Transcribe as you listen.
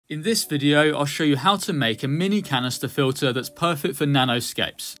In this video, I'll show you how to make a mini canister filter that's perfect for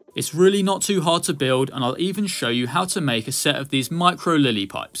nanoscapes. It's really not too hard to build, and I'll even show you how to make a set of these micro lily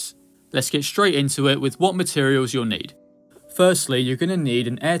pipes. Let's get straight into it with what materials you'll need. Firstly, you're going to need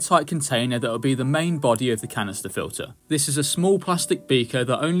an airtight container that will be the main body of the canister filter. This is a small plastic beaker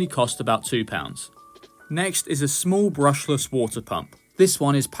that only cost about £2. Next is a small brushless water pump. This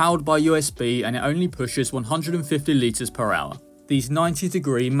one is powered by USB and it only pushes 150 litres per hour. These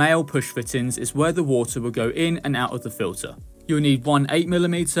 90-degree male push fittings is where the water will go in and out of the filter. You'll need one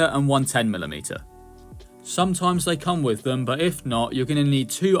 8mm and one 10mm. Sometimes they come with them, but if not, you're going to need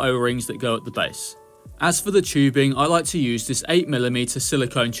two O-rings that go at the base. As for the tubing, I like to use this 8mm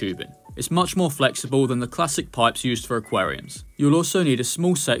silicone tubing. It's much more flexible than the classic pipes used for aquariums. You'll also need a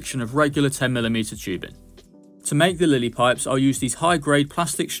small section of regular 10mm tubing. To make the lily pipes, I'll use these high-grade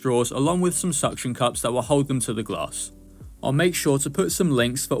plastic straws along with some suction cups that will hold them to the glass. I'll make sure to put some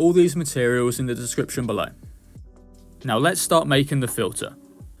links for all these materials in the description below. Now let's start making the filter.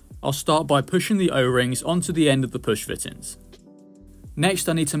 I'll start by pushing the O-rings onto the end of the push fittings. Next,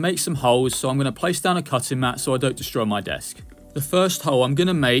 I need to make some holes, so I'm going to place down a cutting mat so I don't destroy my desk. The first hole I'm going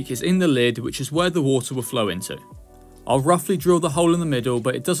to make is in the lid, which is where the water will flow into. I'll roughly drill the hole in the middle,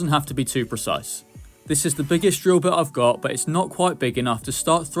 but it doesn't have to be too precise. This is the biggest drill bit I've got, but it's not quite big enough to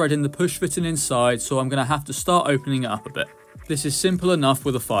start threading the push fitting inside, so I'm going to have to start opening it up a bit. This is simple enough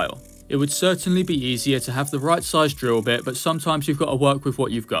with a file. It would certainly be easier to have the right size drill bit, but sometimes you've got to work with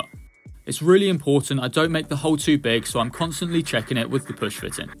what you've got. It's really important I don't make the hole too big, so I'm constantly checking it with the push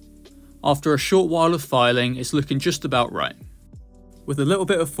fitting. After a short while of filing, it's looking just about right. With a little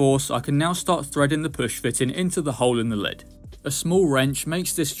bit of force, I can now start threading the push fitting into the hole in the lid. A small wrench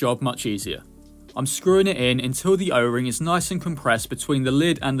makes this job much easier. I'm screwing it in until the O-ring is nice and compressed between the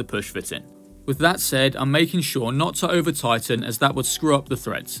lid and the push fitting. With that said, I'm making sure not to over tighten as that would screw up the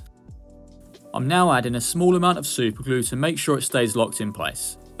threads. I'm now adding a small amount of super glue to make sure it stays locked in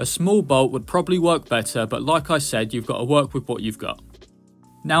place. A small bolt would probably work better, but like I said, you've got to work with what you've got.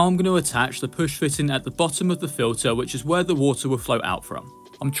 Now I'm going to attach the push fitting at the bottom of the filter, which is where the water will flow out from.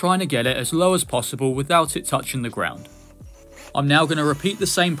 I'm trying to get it as low as possible without it touching the ground. I'm now going to repeat the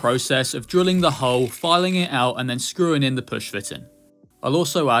same process of drilling the hole, filing it out and then screwing in the push fitting. I'll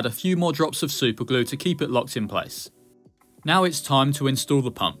also add a few more drops of super glue to keep it locked in place. Now it's time to install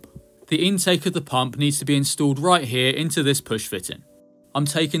the pump. The intake of the pump needs to be installed right here into this push fitting. I'm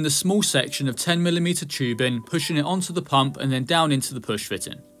taking the small section of 10mm tubing, pushing it onto the pump and then down into the push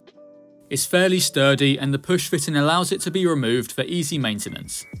fitting. It's fairly sturdy and the push fitting allows it to be removed for easy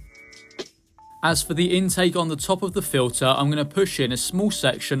maintenance. As for the intake on the top of the filter, I'm going to push in a small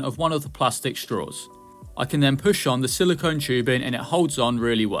section of one of the plastic straws. I can then push on the silicone tubing and it holds on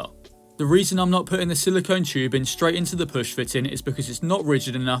really well. The reason I'm not putting the silicone tubing straight into the push fitting is because it's not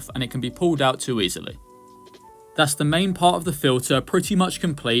rigid enough and it can be pulled out too easily. That's the main part of the filter pretty much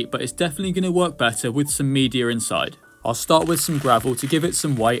complete, but it's definitely going to work better with some media inside. I'll start with some gravel to give it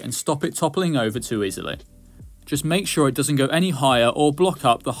some weight and stop it toppling over too easily. Just make sure it doesn't go any higher or block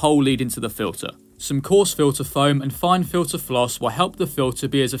up the hole leading to the filter. Some coarse filter foam and fine filter floss will help the filter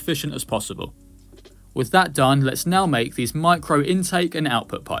be as efficient as possible. With that done, let's now make these micro intake and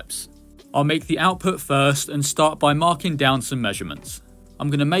output pipes. I'll make the output first and start by marking down some measurements. I'm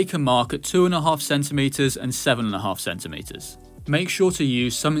going to make a mark at 2.5cm and 7.5cm. Make sure to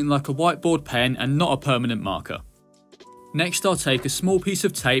use something like a whiteboard pen and not a permanent marker. Next, I'll take a small piece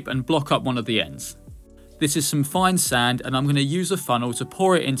of tape and block up one of the ends. This is some fine sand and I'm going to use a funnel to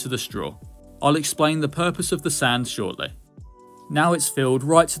pour it into the straw. I'll explain the purpose of the sand shortly. Now it's filled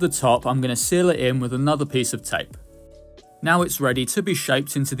right to the top, I'm going to seal it in with another piece of tape. Now it's ready to be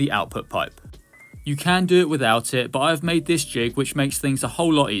shaped into the output pipe. You can do it without it, but I've made this jig which makes things a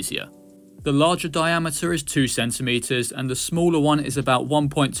whole lot easier. The larger diameter is 2cm and the smaller one is about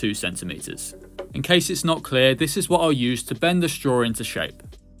 1.2cm. In case it's not clear, this is what I'll use to bend the straw into shape.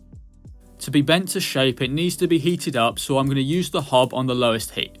 To be bent to shape, it needs to be heated up, so I'm going to use the hob on the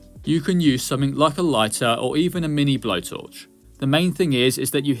lowest heat. You can use something like a lighter or even a mini blowtorch. The main thing is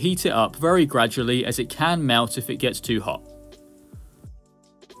that you heat it up very gradually, as it can melt if it gets too hot.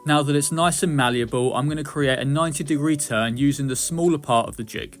 Now that it's nice and malleable, I'm going to create a 90-degree turn using the smaller part of the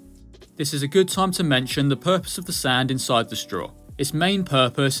jig. This is a good time to mention the purpose of the sand inside the straw. Its main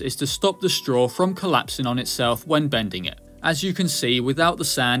purpose is to stop the straw from collapsing on itself when bending it. As you can see, without the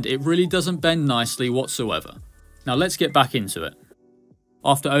sand, it really doesn't bend nicely whatsoever. Now let's get back into it.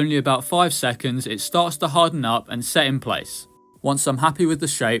 After only about 5 seconds, it starts to harden up and set in place. Once I'm happy with the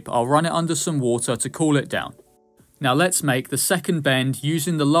shape, I'll run it under some water to cool it down. Now let's make the second bend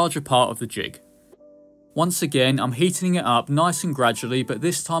using the larger part of the jig. Once again, I'm heating it up nice and gradually, but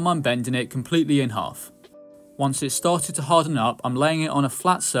this time I'm bending it completely in half. Once it's started to harden up, I'm laying it on a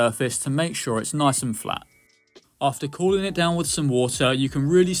flat surface to make sure it's nice and flat. After cooling it down with some water, you can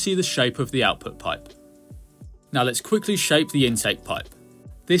really see the shape of the output pipe. Now let's quickly shape the intake pipe.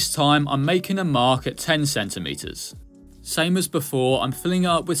 This time I'm making a mark at 10 centimeters. Same as before, I'm filling it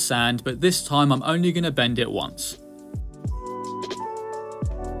up with sand, but this time I'm only going to bend it once.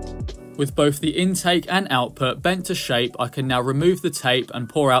 With both the intake and output bent to shape, I can now remove the tape and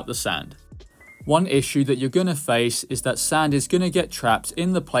pour out the sand. One issue that you're going to face is that sand is going to get trapped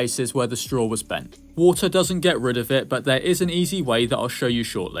in the places where the straw was bent. Water doesn't get rid of it, but there is an easy way that I'll show you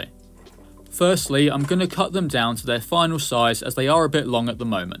shortly. Firstly, I'm going to cut them down to their final size as they are a bit long at the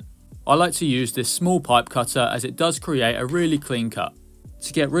moment. I like to use this small pipe cutter as it does create a really clean cut.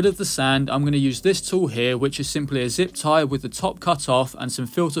 To get rid of the sand, I'm going to use this tool here, which is simply a zip tie with the top cut off and some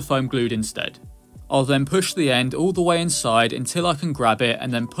filter foam glued instead. I'll then push the end all the way inside until I can grab it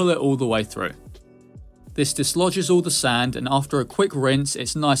and then pull it all the way through. This dislodges all the sand, and after a quick rinse,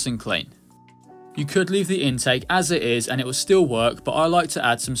 it's nice and clean. You could leave the intake as it is and it will still work, but I like to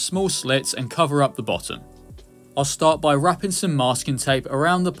add some small slits and cover up the bottom. I'll start by wrapping some masking tape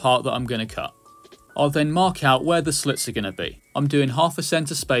around the part that I'm going to cut. I'll then mark out where the slits are going to be. I'm doing half a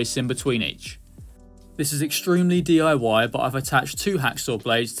center space in between each. This is extremely DIY, but I've attached 2 hacksaw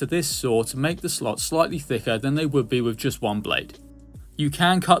blades to this saw to make the slots slightly thicker than they would be with just one blade. You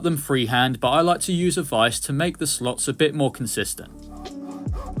can cut them freehand, but I like to use a vise to make the slots a bit more consistent.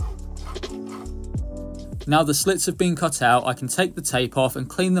 Now the slits have been cut out, I can take the tape off and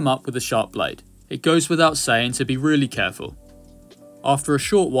clean them up with a sharp blade. It goes without saying to be really careful. After a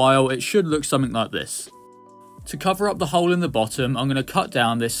short while, it should look something like this. To cover up the hole in the bottom, I'm going to cut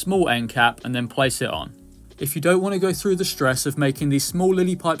down this small end cap and then place it on. If you don't want to go through the stress of making these small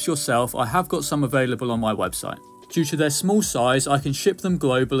lily pipes yourself, I have got some available on my website. Due to their small size, I can ship them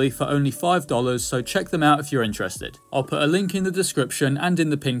globally for only $5, so check them out if you're interested. I'll put a link in the description and in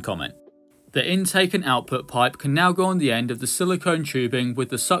the pinned comment. The intake and output pipe can now go on the end of the silicone tubing with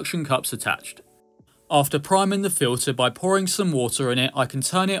the suction cups attached. After priming the filter by pouring some water in it, I can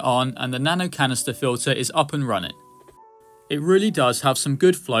turn it on and the Nano Canister filter is up and running. It really does have some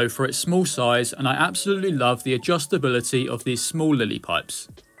good flow for its small size, and I absolutely love the adjustability of these small lily pipes.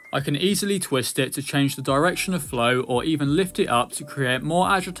 I can easily twist it to change the direction of flow or even lift it up to create more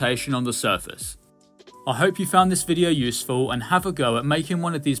agitation on the surface. I hope you found this video useful and have a go at making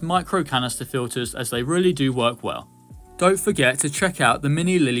one of these micro canister filters, as they really do work well. Don't forget to check out the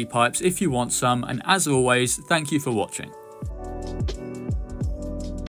mini lily pipes if you want some, and as always, thank you for watching.